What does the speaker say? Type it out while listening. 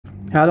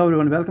Hello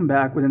everyone, welcome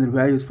back with another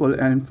very useful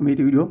and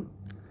informative video.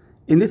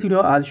 In this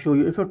video, I'll show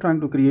you if you're trying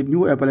to create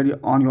new Apple ID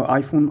on your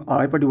iPhone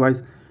or iPad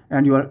device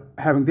and you are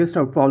having this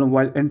type of problem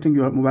while entering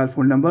your mobile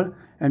phone number,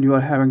 and you are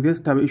having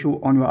this type of issue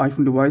on your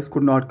iPhone device,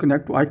 could not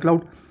connect to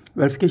iCloud,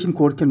 verification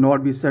code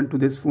cannot be sent to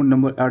this phone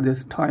number at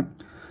this time.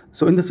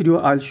 So in this video,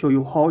 I'll show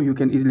you how you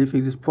can easily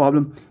fix this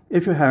problem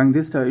if you're having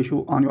this type of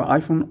issue on your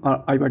iPhone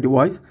or iPad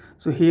device.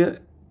 So here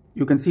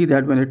you can see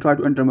that when I try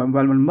to enter my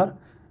mobile number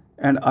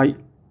and I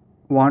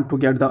want to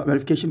get the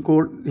verification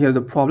code, here's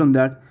the problem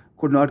that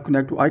could not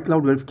connect to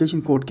iCloud,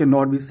 verification code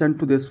cannot be sent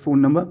to this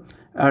phone number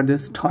at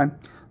this time.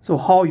 So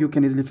how you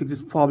can easily fix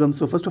this problem?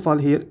 So first of all,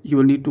 here you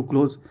will need to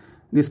close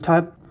this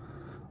tab.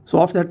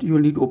 So after that you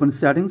will need to open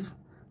settings,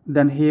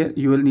 then here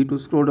you will need to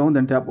scroll down,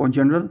 then tap on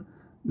general,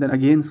 then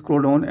again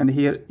scroll down, and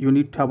here you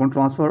need to tap on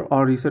transfer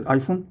or reset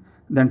iPhone,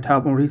 then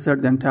tap on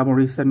reset, then tap on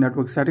reset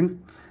network settings,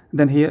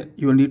 then here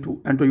you will need to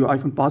enter your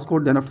iPhone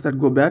passcode, then after that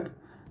go back,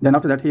 then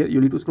after that here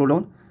you need to scroll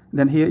down,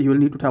 then here you will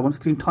need to tap on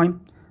screen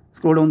time,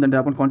 scroll down, then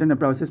tap on content and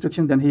privacy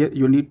restriction, then here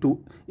you will need to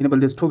enable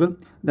this toggle,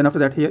 then after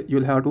that here you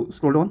will have to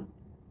scroll down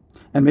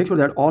and make sure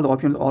that all the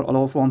options are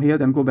allowed from here,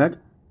 then go back,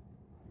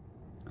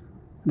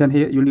 then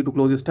here you need to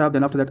close this tab,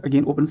 then after that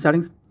again open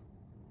settings,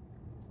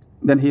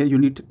 then here you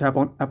need to tap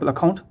on Apple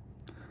account,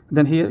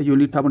 then here you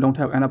need to tap on don't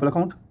have an Apple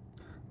account.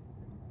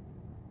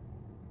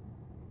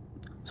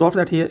 So after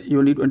that here you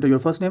will need to enter your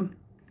first name,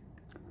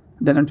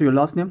 then enter your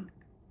last name,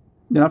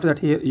 then after that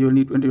here you will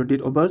need to enter your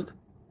date of birth.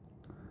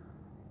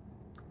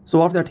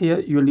 So after that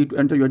here you will need to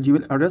enter your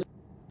Gmail address.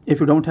 If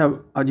you don't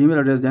have a Gmail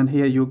address, then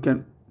here you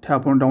can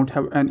tap on don't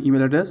have an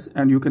email address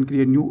and you can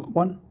create new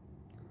one.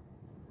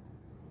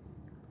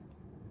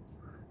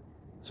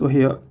 So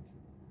here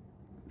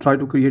try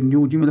to create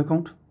new Gmail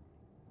account,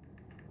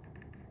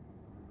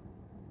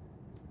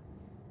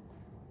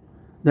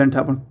 then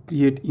tap on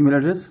create email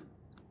address.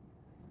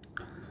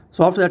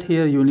 So after that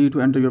here you need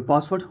to enter your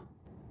password.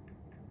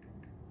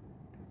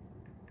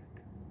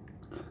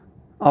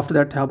 After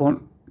that tap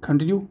on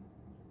continue,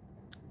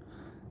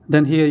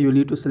 then here you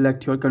need to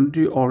select your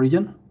country or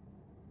region.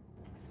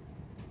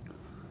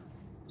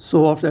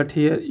 So after that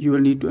here you will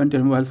need to enter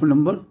your mobile phone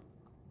number,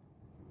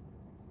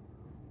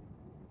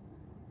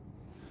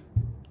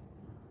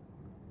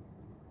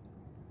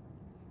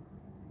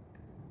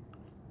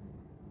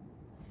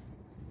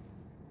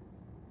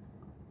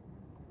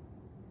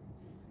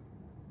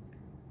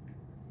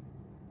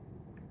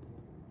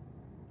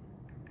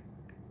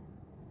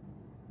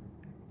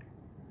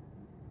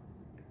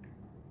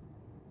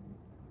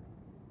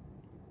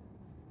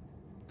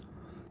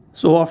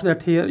 so after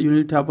that here you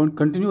need to tap on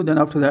continue, then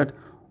after that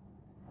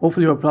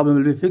hopefully your problem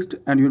will be fixed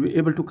and you'll be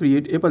able to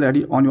create Apple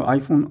ID on your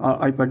iPhone or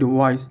iPad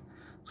device.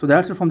 So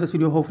that's it from this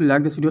video. Hopefully you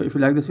like this video. If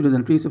you like this video,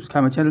 then please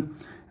subscribe my channel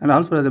and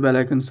also press the bell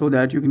icon so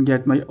that you can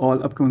get my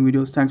all upcoming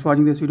videos. Thanks for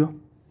watching this video.